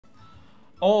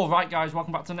Alright guys,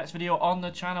 welcome back to the next video on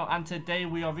the channel, and today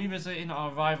we are revisiting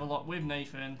our Rivallocke with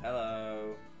Nathan.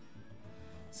 Hello.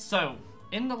 So,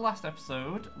 in the last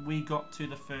episode, we got to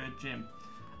the third gym,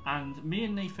 and me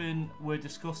and Nathan were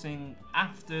discussing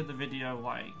after the video,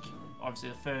 like, obviously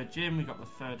the third gym, we got the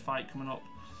third fight coming up,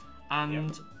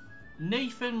 and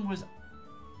Nathan was,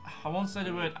 I won't say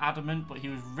the word adamant, but he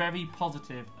was very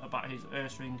positive about his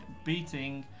Ursaring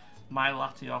beating my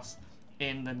Latios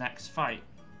in the next fight.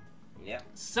 Yeah.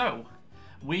 So,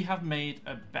 we have made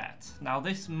a bet. Now,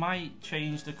 this might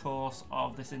change the course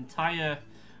of this entire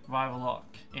Rivallocke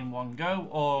in one go,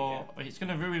 or it's going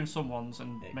to ruin someone's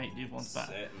and make the other ones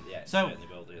better. So, certainly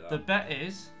will do that. The bet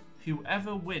is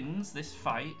whoever wins this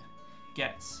fight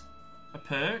gets a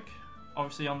perk,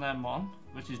 obviously on their mon,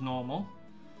 which is normal.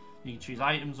 You can choose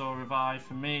items or revive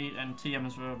for me, and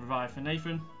TMs or revive for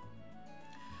Nathan.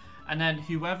 And then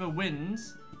whoever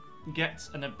wins gets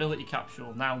an ability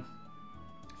capsule. Now,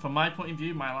 from my point of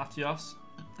view, my Latios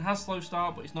has slow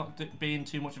start, but it's not being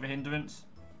too much of a hindrance.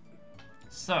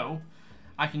 So,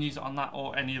 I can use it on that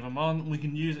or any other mon. We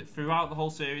can use it throughout the whole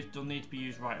series, doesn't need to be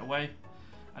used right away.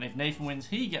 And if Nathan wins,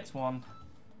 he gets one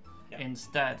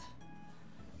instead.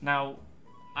 Now,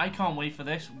 I can't wait for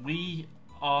this. We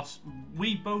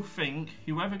both think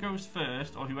whoever goes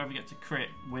first or whoever gets a crit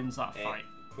wins that fight.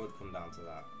 It could come down to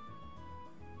that.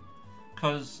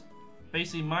 Because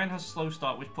basically mine has slow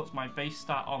start, which puts my base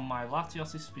stat on my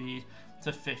Latios' speed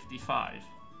to 55.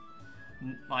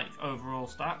 Like overall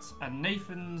stats. And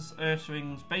Nathan's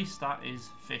Ursaring's base stat is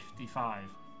 55.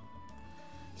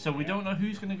 So we don't know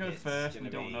who's going to go first, we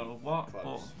don't know what,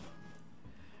 but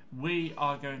we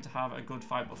are going to have a good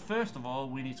fight. But first of all,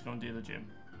 we need to go and do the gym.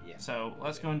 Yeah. So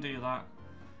let's go and do that.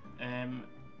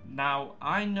 Now,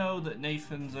 I know that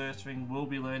Nathan's Ursaring will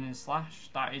be learning Slash.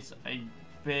 That is a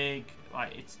big,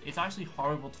 like, it's actually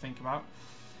horrible to think about.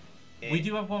 We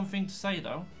do have one thing to say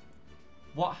though.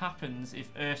 What happens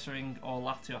if Ursaring or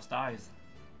Latios dies?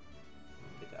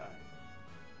 They die.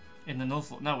 In the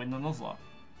Nuzlocke? No, in the Nuzlocke.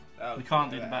 Oh, we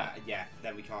can't do the bet. Yeah,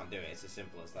 then we can't do it. It's as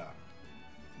simple as that.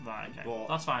 Right, okay. But,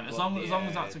 that's fine. As long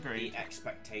as that's agreed. The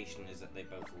expectation is that they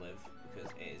both live,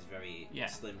 because it is very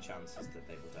slim chances that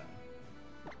they will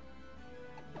die.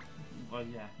 Well,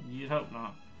 yeah, you'd hope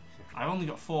not. I've only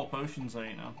got 4 potions though,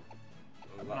 you know.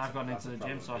 Well, and I've gone into the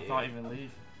gym, so I can't even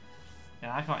leave.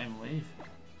 Yeah, I can't even leave.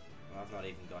 Well, I've not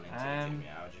even gone into the gym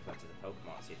yet. I just went to the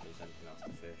Pokemon to see if there's anything else to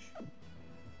fish.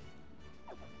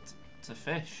 To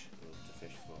fish? To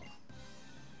fish for.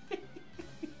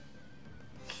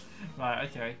 Right,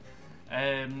 okay.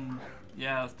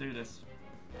 Yeah, let's do this.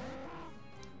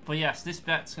 But yes, this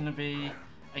bet's going to be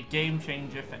a game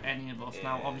changer for any of us.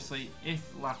 Now, obviously,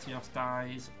 if Latios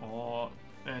dies or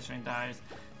Ursaring dies,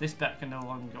 this bet can no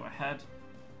longer go ahead.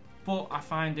 But I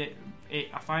find it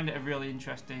a really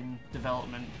interesting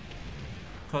development,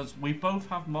 because we both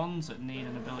have mons that need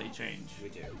an ability change. We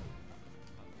do.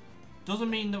 Doesn't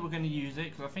mean that we're going to use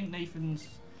it, because I think Nathan's,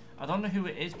 I don't know who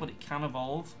it is, but it can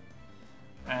evolve.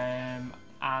 And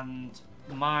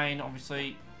mine,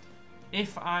 obviously,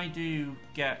 if I do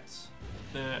get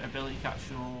the ability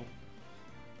capsule,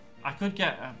 I could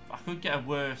get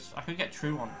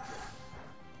True on.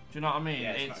 Do you know what I mean?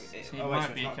 Yeah, it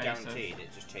might be a case guaranteed. It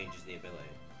just changes the ability.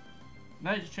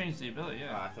 No, it just changes the ability.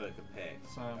 Yeah. Oh, I thought it could pick.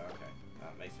 So okay,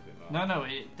 that makes it a bit more. No.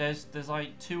 There's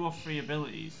like 2 or 3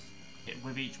 abilities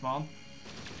with each mon.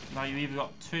 Now you either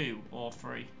got 2 or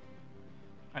 3,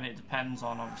 and it depends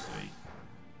on obviously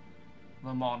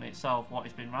the mon itself, what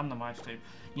it's been randomized to.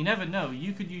 You never know,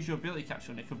 you could use your ability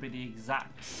capsule and it could be the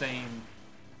exact same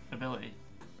ability.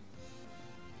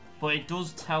 But it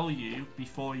does tell you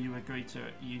before you agree to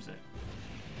use it.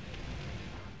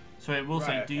 So it will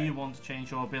say, do you want to change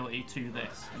your ability to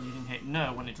this? And you can hit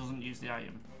no when it doesn't use the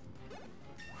item.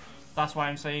 That's why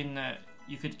I'm saying that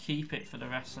you could keep it for the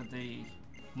rest of the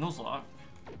Nuzlocke.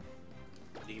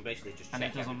 You can basically just check, and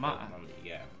it doesn't matter. That you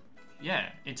get. Yeah,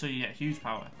 until you get huge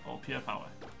power or pure power.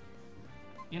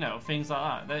 You know, things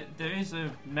like that. There is a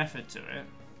method to it.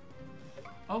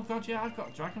 Oh god, yeah, I've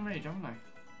got Dragon Rage, haven't I?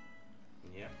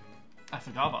 Yeah. I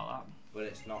forgot about that. But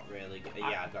it's not really.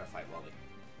 Yeah, I've got to fight Wally.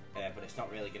 But it's not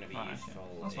really going to be useful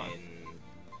in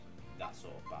that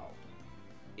sort of battle.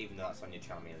 Even though that's on your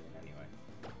Charmeleon anyway.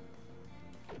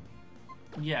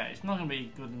 Yeah, it's not going to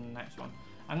be good in the next one.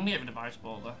 I'm going to get rid of Ice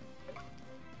Ball though.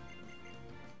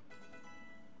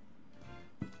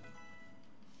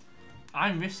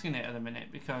 I'm risking it at the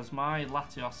minute because my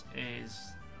Latios is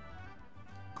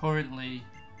currently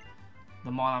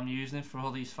the mon I'm using for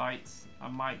all these fights. I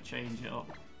might change it up.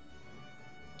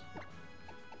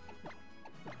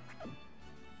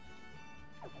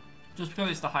 Just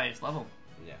because it's the highest level.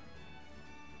 Yeah.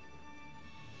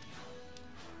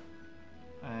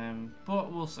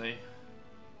 But we'll see.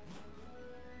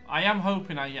 I am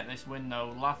hoping I get this win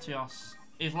though. Latios,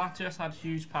 if Latios had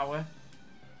huge power,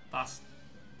 that's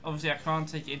obviously I can't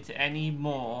take it into any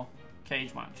more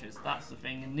cage matches. That's the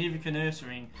thing, and neither can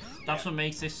Ursaring. That's what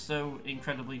makes this so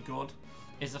incredibly good,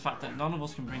 is the fact that none of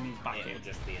us can bring these back in. It'll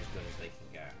just be as good as they can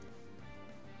get.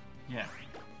 Yeah.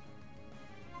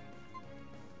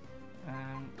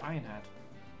 Ironhead.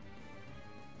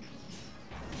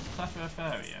 Saphire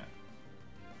Fairy, yeah.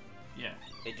 Yeah.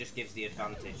 It just gives the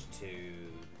advantage to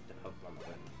the Pokemon that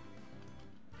wins.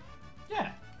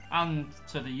 Yeah, and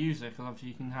to the user, because obviously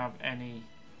you can have any.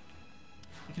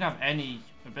 You can have any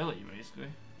ability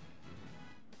basically.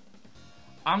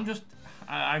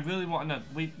 I really want to know.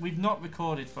 We've not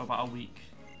recorded for about a week.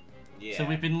 Yeah. So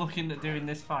we've been looking at doing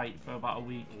this fight for about a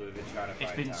week. We've been trying to fight.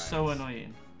 It's been so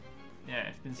annoying. Yeah,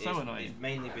 it's been so annoying. It's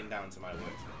mainly been down to my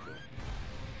work schedule.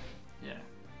 Yeah.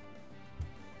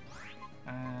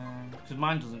 Because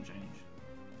mine doesn't change.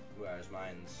 Whereas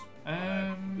mine's on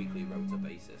a weekly rota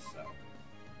basis, so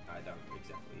I don't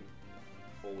exactly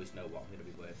always know what I'm going to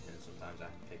be working, and sometimes I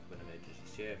have to pick up an emergency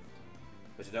shift,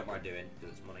 which I don't mind doing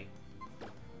because it's money.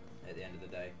 At the end of the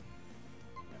day,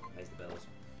 you know, pays the bills.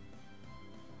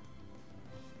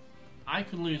 I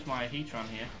could lose my Heatran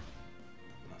here.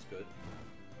 That's good.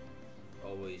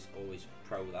 Always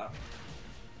pro that.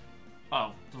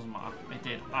 Oh, doesn't matter. It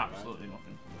did absolutely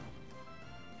nothing.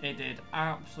 It did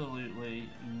absolutely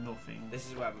nothing. This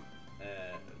is where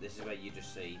you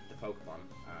just see the Pokemon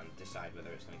and decide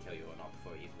whether it's going to kill you or not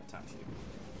before it even attacks you.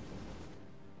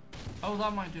 Oh,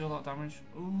 that might do a lot of damage.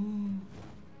 Ooh.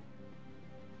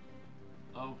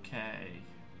 Okay.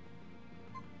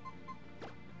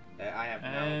 I have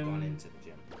now gone into the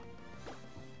gym.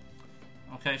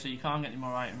 Okay, so you can't get any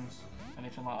more items,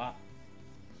 anything like that.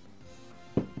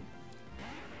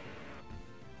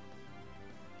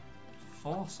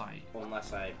 Foresight.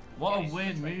 Unless I. What a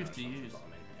weird move to use.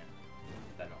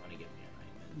 They're not going to give me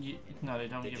an item. No, they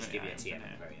don't They give just it give you a items TM in at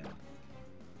it. the very end.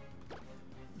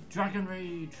 Dragon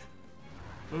Rage.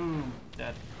 Boom,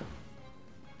 dead.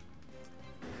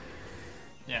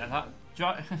 Yeah, that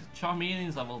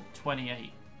Charmeleon's level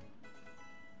 28.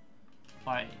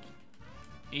 Like,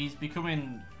 he's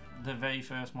becoming the very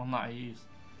first one that I use.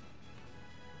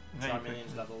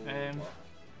 Charmeleon's level what?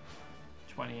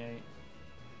 28.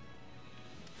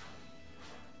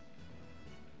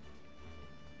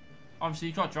 Obviously,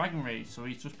 he got Dragon Rage, so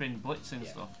he's just been blitzing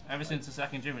stuff. Ever since the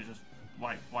second gym, it's just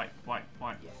wipe.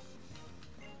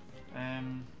 Yeah.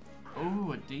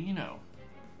 Oh, a Dino.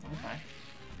 Okay.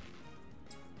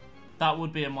 That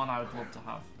would be a mon I would love to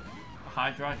have. A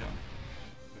High Dragon.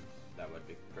 That would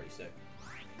be pretty sick.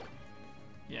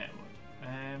 Yeah, it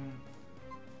would.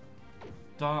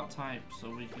 Dark types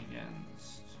are weak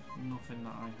against nothing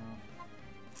that I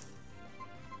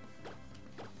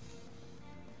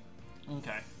have.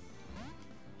 Okay.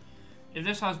 If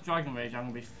this has Dragon Rage, I'm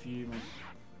gonna be fuming.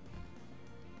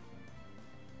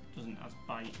 Doesn't have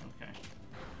Bite, okay.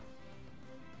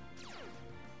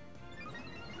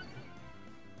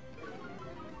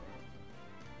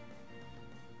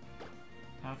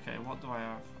 Okay, what do I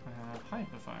have? I have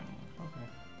Hyper Fang, okay.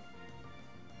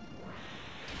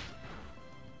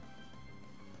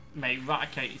 Mate,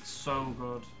 Raticate is so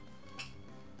good.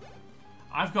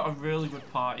 I've got a really good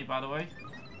party, by the way.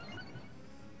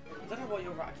 I don't know what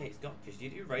your Raticate's got, because you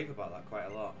do rave about that quite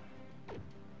a lot.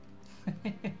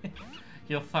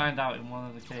 You'll find out in one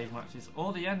of the cage matches,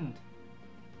 or the end.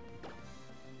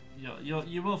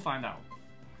 You will find out.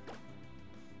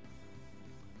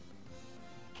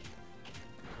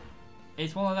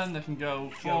 It's one of them that can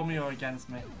go for me or against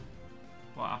me.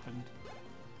 What happened?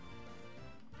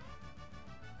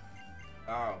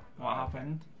 Oh. What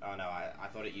happened? Oh no, I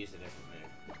thought it used a different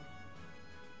move.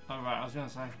 Oh right, I was gonna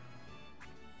say.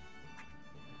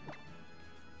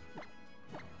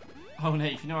 Oh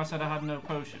Nate, you know I said I had no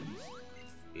potions?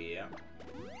 Yeah.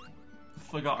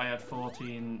 Forgot I had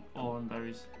 14 Oran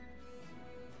berries.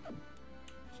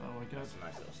 So we go. That's a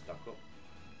nice little stock up.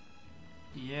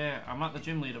 Yeah, I'm at the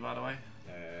gym leader, by the way.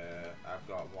 I've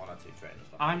got 1 or 2 trainers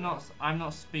left. I'm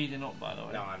not speeding up, by the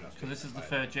way. No, I'm not. Because this is the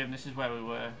third gym. This is where we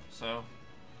were. So.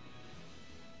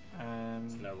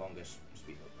 It's no longer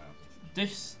speed up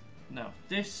now.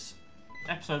 This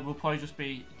episode will probably just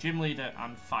be gym leader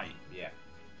and fight. Yeah.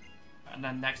 And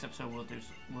then next episode we'll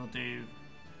do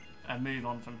a move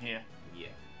on from here. Yeah.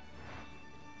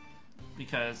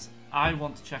 Because I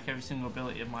want to check every single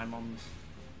ability of my mons.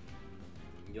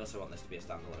 You also want this to be a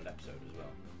standalone episode as well.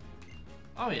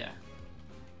 Oh yeah.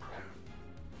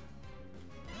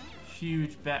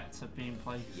 Huge bets have been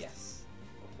placed. Yes,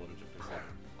 100%.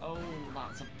 Oh,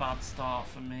 that's a bad start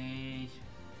for me.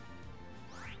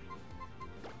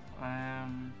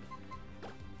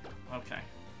 Okay.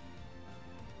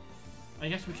 I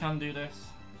guess we can do this.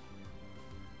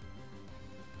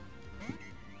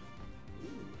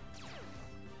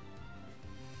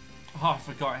 Oh, I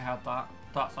forgot I had that.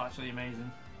 That's actually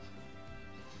amazing.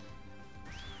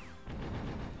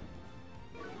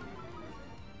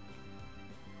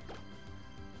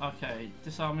 Okay,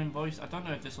 disarming voice. I don't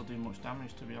know if this will do much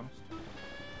damage, to be honest.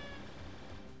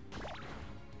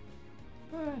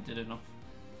 It did enough.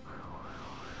 I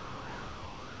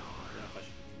don't know if I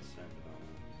should be concerned about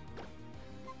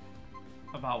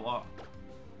that. About what?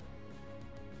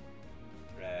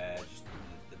 Just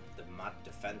the mad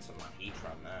defense on that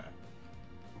Heatran there.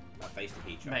 I faced the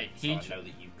Heatran, Mate, so I know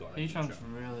that you've got a Heatran's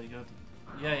Heatran. really good.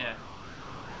 Yeah, yeah.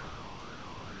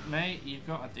 Mate, you've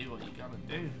got to do what you gotta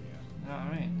do. Yeah. You know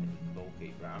what I mean?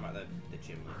 Bulky, right? I'm at the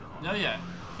gym looking at No, yeah.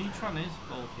 Heatran is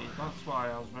bulky. That's why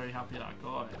I was very happy that I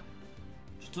got it.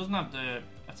 Just doesn't have the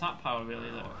attack power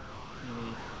really that you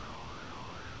need.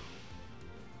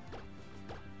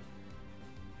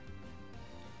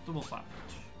 Double slap.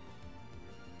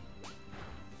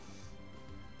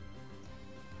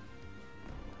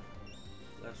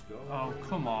 Let's go. Oh,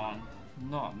 come on.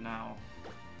 Not now.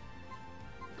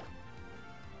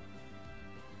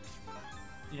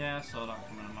 Yeah, I saw that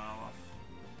coming a mile off.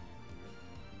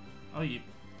 Oh, you...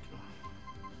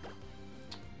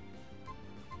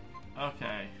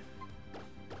 Okay.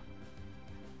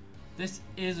 This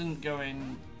isn't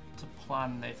going to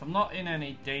plan, Nath. I'm not in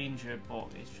any danger,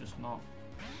 but it's just not.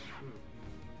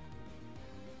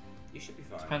 You should be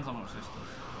fine. Depends how much this does.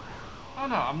 Oh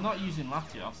no, I'm not using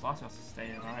Latios. Latios is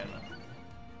staying right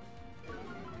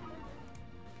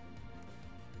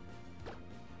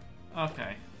there.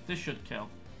 Okay, this should kill,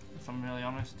 if I'm really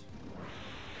honest.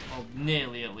 Well,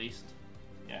 nearly at least.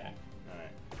 Yeah.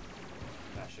 Alright.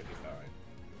 That should be fine.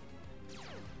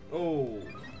 Oh!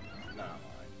 Nah,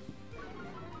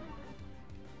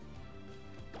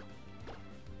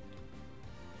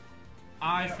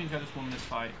 I think I just won this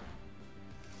fight.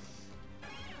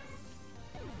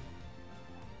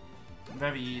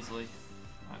 Very easily,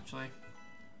 actually.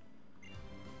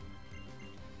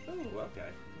 Oh, okay.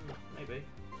 Maybe.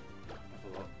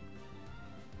 Have a look.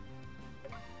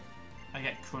 I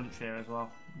get crunch here as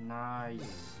well.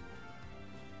 Nice.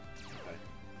 Okay.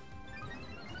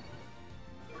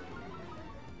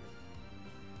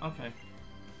 Okay.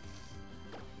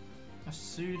 A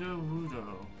pseudo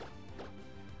Wudo.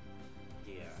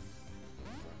 Yeah.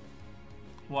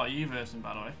 What are you versing,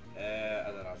 by the way? I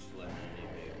don't know, I just learned a new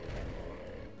move.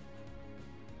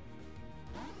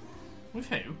 With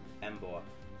who? Embor.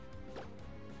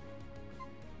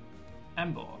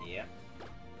 Embor? Yeah.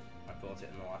 I caught it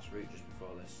in the last route just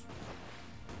before this.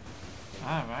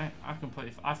 Ah, right. I've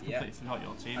completely forgot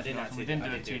your team. I didn't actually. We didn't I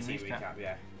do a did team do a team recap. recap,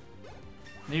 yeah.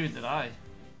 Neither did I.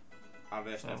 I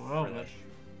versed So a we're all good. Frillish.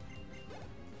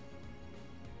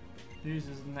 Who's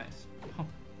his next?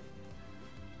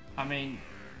 I mean,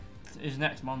 his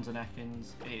next Monza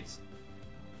Neckins. It's.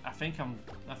 I think I'm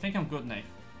good, Nate.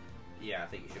 Yeah, I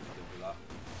think you should be good with that.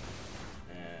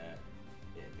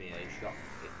 It'd be a shock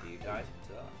if you died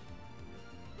to that.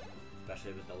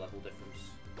 Especially with the level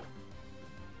difference.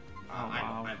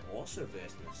 Wow. I'm also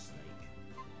versed in a snake.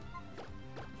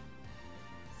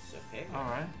 Superior.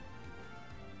 Alright.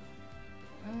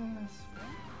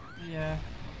 Yeah,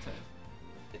 I'll take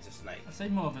it. It's a snake. I'd say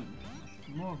more of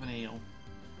an eel.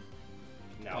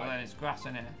 No, But then it's grass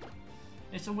in it.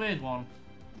 It's a weird one.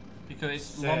 Because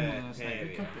it's longer than a snake.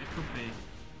 It could be.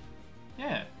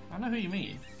 Yeah, I know who you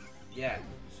mean. Yeah,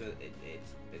 so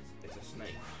it's a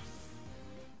snake.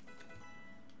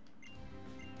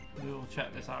 We will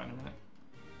check this out in a minute.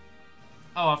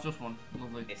 Oh, I've just won.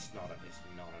 Lovely. It's not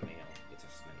an eel. It's a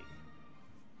snake.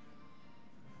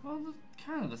 Well, they're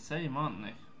kind of the same, aren't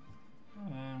they?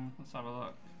 Let's have a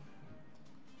look.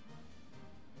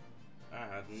 I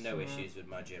have no issues with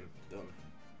my gym. Done.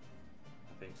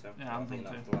 I think so. Yeah, I think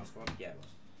done that's too. the last one. Yeah, it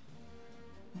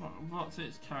was. What's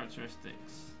its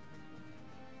characteristics?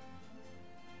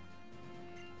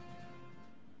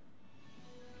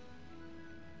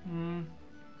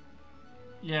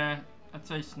 Yeah, I'd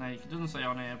say snake. It doesn't say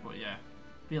on here, but yeah.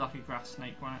 Be like a grass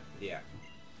snake, won't it? Yeah.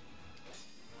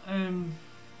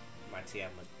 My TM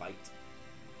was bite.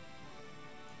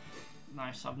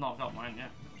 Nice, I've not got mine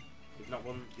yet. You've not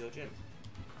won your gym?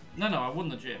 No, I won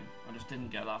the gym. I just didn't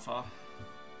get that far.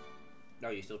 No,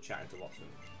 you're still chatting to Watson.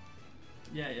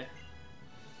 Yeah.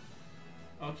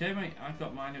 Okay, mate, I've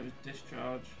got mine. It was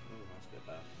discharge. Oh, that's a bit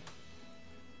bad.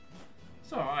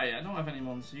 It's alright, I don't have any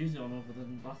Monsuzi on other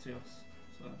than Latios.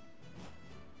 So.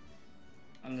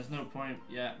 And there's no point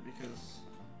yet because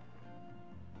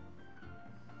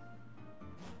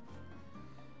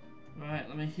Right,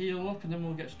 let me heal up and then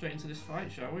we'll get straight into this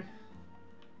fight, shall we?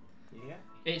 Yeah.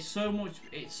 It's so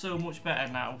much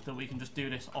better now that we can just do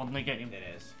this on the game. It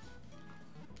is.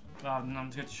 Rather than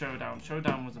having to go to Showdown.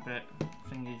 Showdown was a bit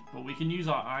thingy, but we can use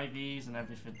our IVs and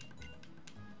everything.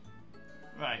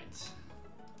 Right.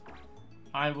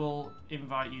 I will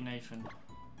invite you, Nathan,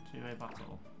 to a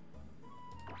battle.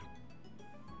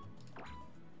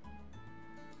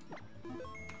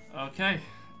 Okay,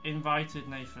 invited,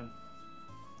 Nathan.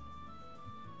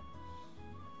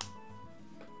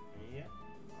 Yeah.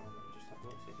 Just have a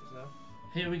look, see if it's there.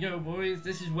 Here we go, boys.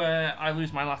 This is where I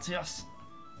lose my Latios.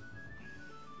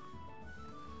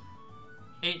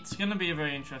 It's going to be a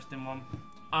very interesting one.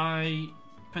 I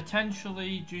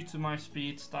potentially, due to my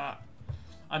speed stat,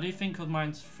 I do think of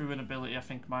mine through an ability, I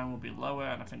think mine will be lower,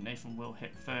 and I think Nathan will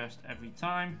hit first every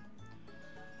time.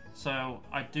 So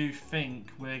I do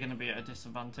think we're going to be at a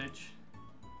disadvantage.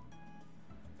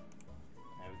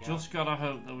 There we go. Just gotta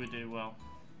hope that we do well.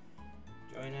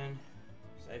 Join in.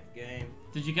 Save the game.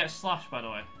 Did you get slashed, by the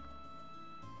way?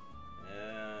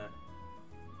 Uh,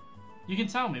 You can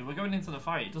tell me. We're going into the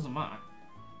fight. It doesn't matter.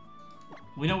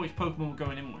 We know which Pokemon we're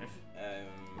going in with.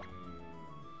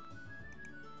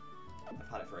 I've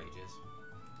had it for ages.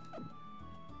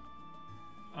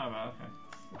 Oh, right, okay.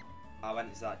 I went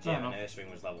into that gym and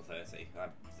Ursaring was level 30. I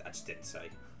just didn't say.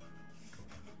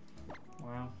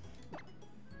 Wow.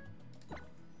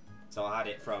 So I had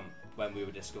it from when we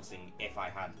were discussing if I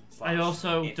had slash. I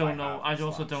also don't know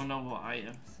what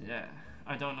items. Yeah.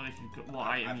 I don't know if you've got what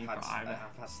item you've got either.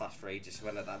 I've had slash for ages.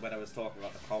 When I was talking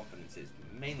about the confidence, it's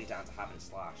mainly down to having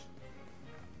slash.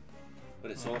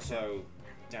 But it's also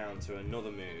down to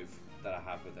another move that I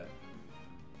have with it.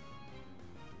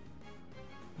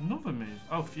 Another move?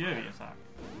 Oh, Fury Attack.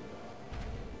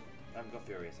 I haven't got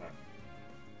Fury Attack.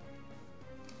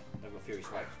 I've got Fury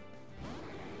Swipes.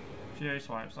 Fury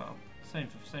Swipes, though. Same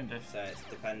diff. So it's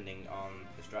depending on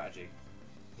the strategy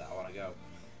that I want to go.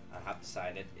 I have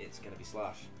decided it's going to be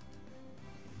slash.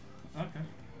 Okay.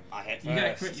 I hit first. You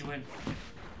get a crit, you win.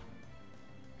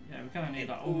 Yeah, we kind of need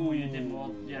that. Oh, you did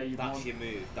more. Yeah, you've won. That's your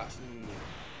move. That's.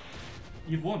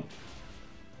 You've won.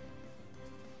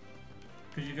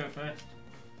 Because you go first.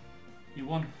 You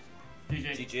won.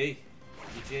 GG.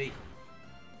 GG.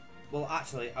 Well,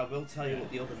 actually, I will tell you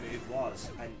what the other move was,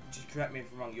 and just correct me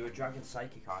if I'm wrong. You're a Dragon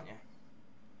Psychic, aren't you?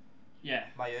 Yeah.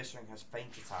 My Ursaring has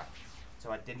Feint Attack,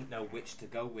 so I didn't know which to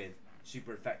go with.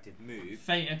 Super effective move.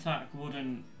 Feint Attack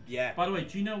wouldn't. Yeah. By the way,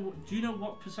 do you know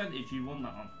what percentage you won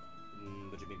that on?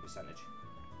 What do you mean percentage?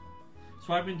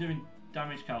 So I've been doing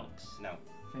damage calcs. No.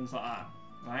 Things like that,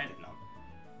 right? I did not.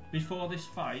 Before this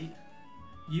fight,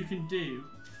 you can do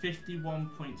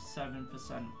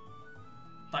 51.7%.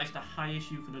 That is the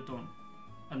highest you could have done,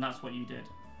 and that's what you did.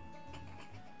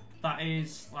 That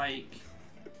is like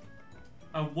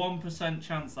a 1%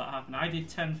 chance that happened. I did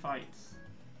 10 fights.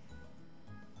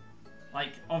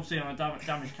 Like, obviously on a damage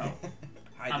count.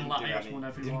 And Latios won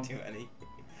every one. Didn't do any.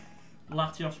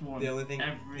 Latios won the only thing,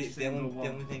 every single one.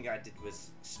 The only thing I did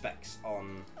was specs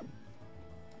on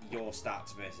your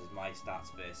stats versus my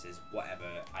stats versus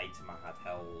whatever item I had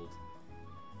held.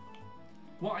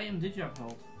 What item did you have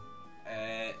held?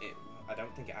 I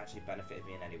don't think it actually benefited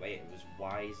me in any way. It was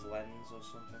Wise Lens or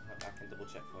something. I can double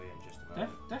check for you in just a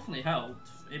moment. Definitely helped.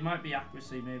 It might be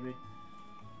accuracy, maybe.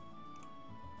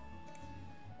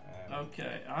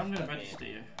 Okay, I'm going to register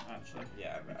you, actually.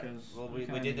 Yeah, because well, we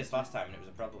did this last time and it was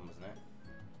a problem, wasn't it?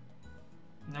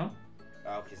 No.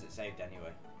 Oh, because it saved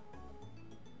anyway.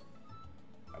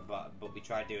 But we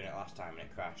tried doing it last time and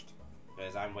it crashed.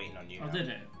 Because I'm waiting on you now. Oh, did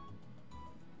it?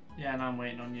 Yeah, and I'm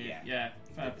waiting on you. Yeah,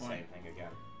 fair point. The same thing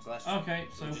again. So let's okay,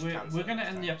 so we're going to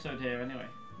end the episode here anyway.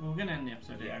 We're going to end the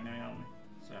episode here anyway, aren't we?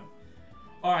 So,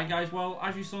 alright guys, well,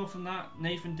 as you saw from that,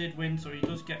 Nathan did win, so he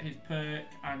does get his perk,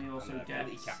 and he also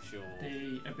gets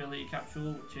the ability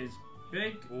capsule, which is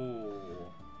big. Ooh.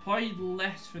 Probably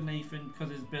less for Nathan,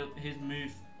 because his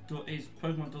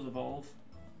Pokemon does evolve.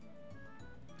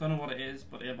 Don't know what it is,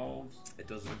 but it evolves. It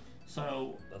doesn't.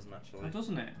 So... It doesn't actually. Oh,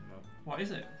 doesn't it? No. What is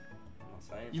it? I'm not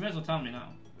saying. You may as well tell me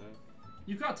now. No.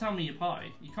 You've got to tell me your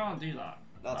party. You can't do that.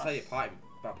 I'll tell you my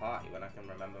party when I can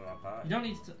remember my party. You don't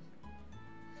need to...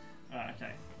 Right,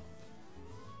 okay.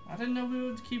 I didn't know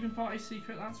we were keeping party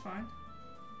secret, that's fine.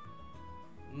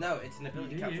 No, it's an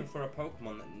ability capsule for a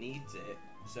Pokemon that needs it,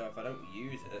 so if I don't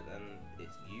use it, then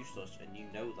it's useless, and you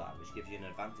know that, which gives you an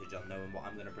advantage on knowing what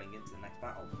I'm going to bring into the next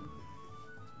battle.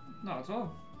 Not at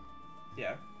all.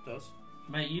 Yeah, it does.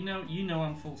 Mate, you know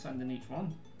I'm full sending each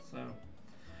one, so...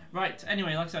 Right,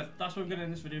 anyway, like I said, that's what we're going to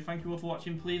end this video. Thank you all for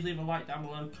watching. Please leave a like down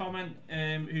below. Comment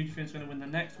who do you think is going to win the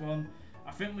next one.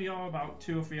 I think we are about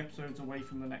 2 or 3 episodes away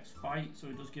from the next fight, so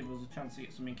it does give us a chance to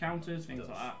get some encounters, things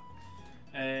like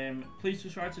that. Please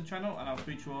subscribe to the channel, and I'll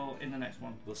speak to you all in the next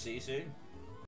one. We'll see you soon.